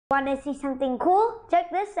Want to see something cool?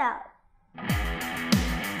 Check this out.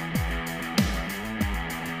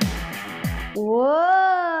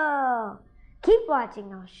 Whoa! Keep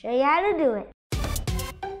watching, I'll show you how to do it.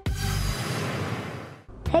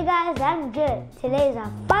 Hey guys, I'm Jude. Today is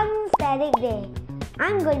a FunStatic day.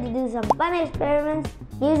 I'm going to do some fun experiments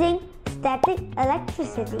using static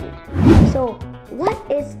electricity. So, what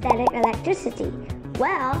is static electricity?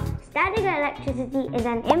 Well, static electricity is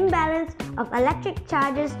an imbalance of electric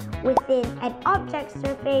charges within an object's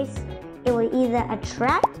surface. It will either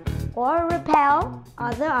attract or repel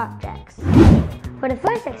other objects. For the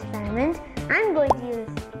first experiment, I'm going to use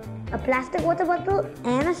a plastic water bottle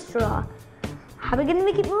and a straw. How are we going to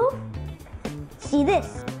make it move? See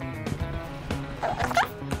this.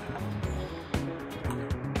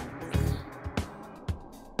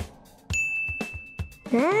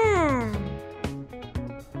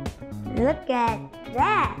 Look at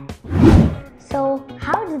that! So,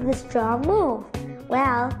 how did the straw move?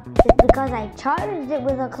 Well, it's because I charged it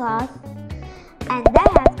with a cloth, and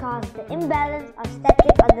that has caused the imbalance of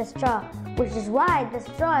static on the straw, which is why the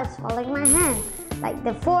straw is falling my hand, like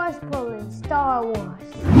the Force Pole in Star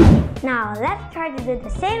Wars. Now, let's try to do the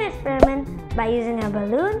same experiment by using a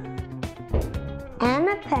balloon and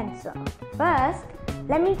a pencil. First,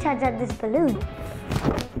 let me charge up this balloon.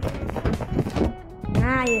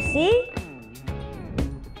 Now you see?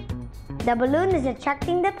 The balloon is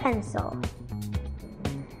attracting the pencil.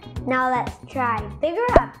 Now let's try bigger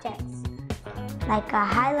objects like a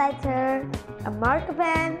highlighter, a marker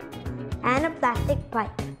pen, and a plastic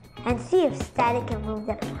pipe and see if static can move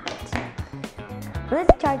them or not.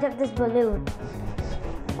 Let's charge up this balloon.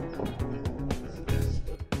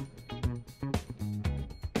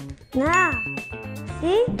 Now,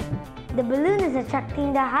 see? The balloon is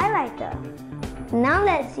attracting the highlighter. Now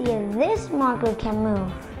let's see if this marker can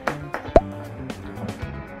move.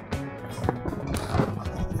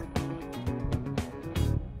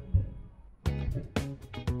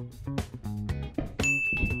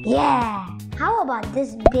 Yeah! How about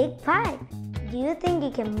this big pipe? Do you think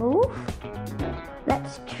it can move?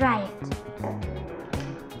 Let's try it.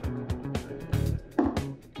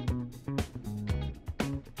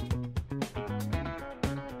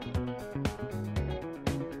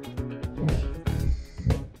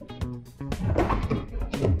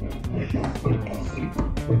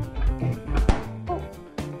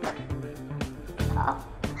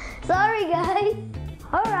 Sorry guys.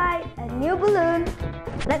 Alright, a new balloon.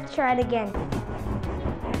 Let's try it again.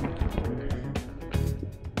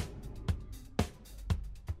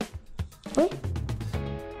 Wait.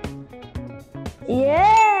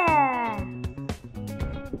 Yeah!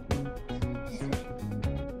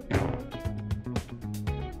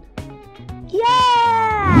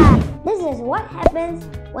 Yeah! This is what happens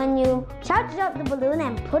when you charge up the balloon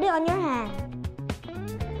and put it on your hand.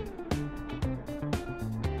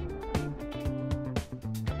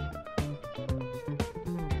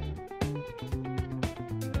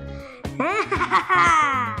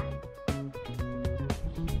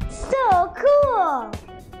 So cool!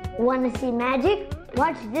 Want to see magic?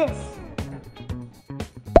 Watch this.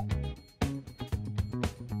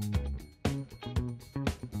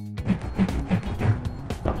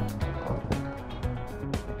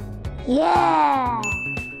 Yeah!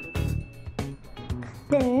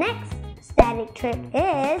 The next static trick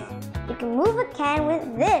is you can move a can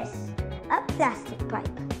with this, a plastic pipe.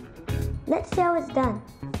 Let's see how it's done.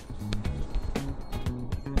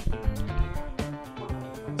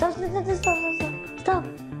 Stop.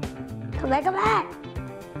 Come back.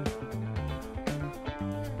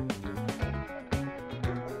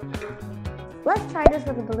 Let's try this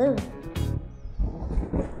with a balloon.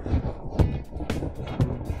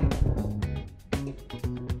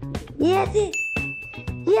 Yes,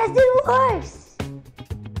 it works.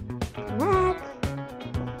 Back.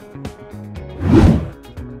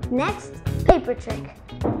 Next, paper trick.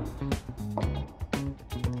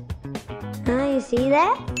 You see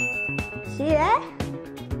that? See that?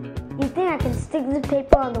 You think I can stick the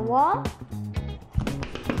paper on the wall?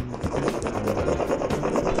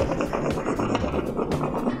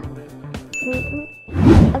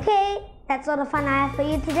 Okay, that's all the fun I have for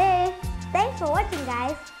you today. Thanks for watching,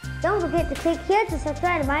 guys. Don't forget to click here to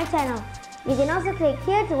subscribe to my channel. You can also click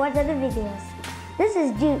here to watch other videos. This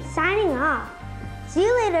is Jude signing off. See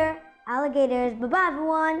you later, alligators. Bye-bye,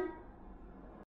 everyone.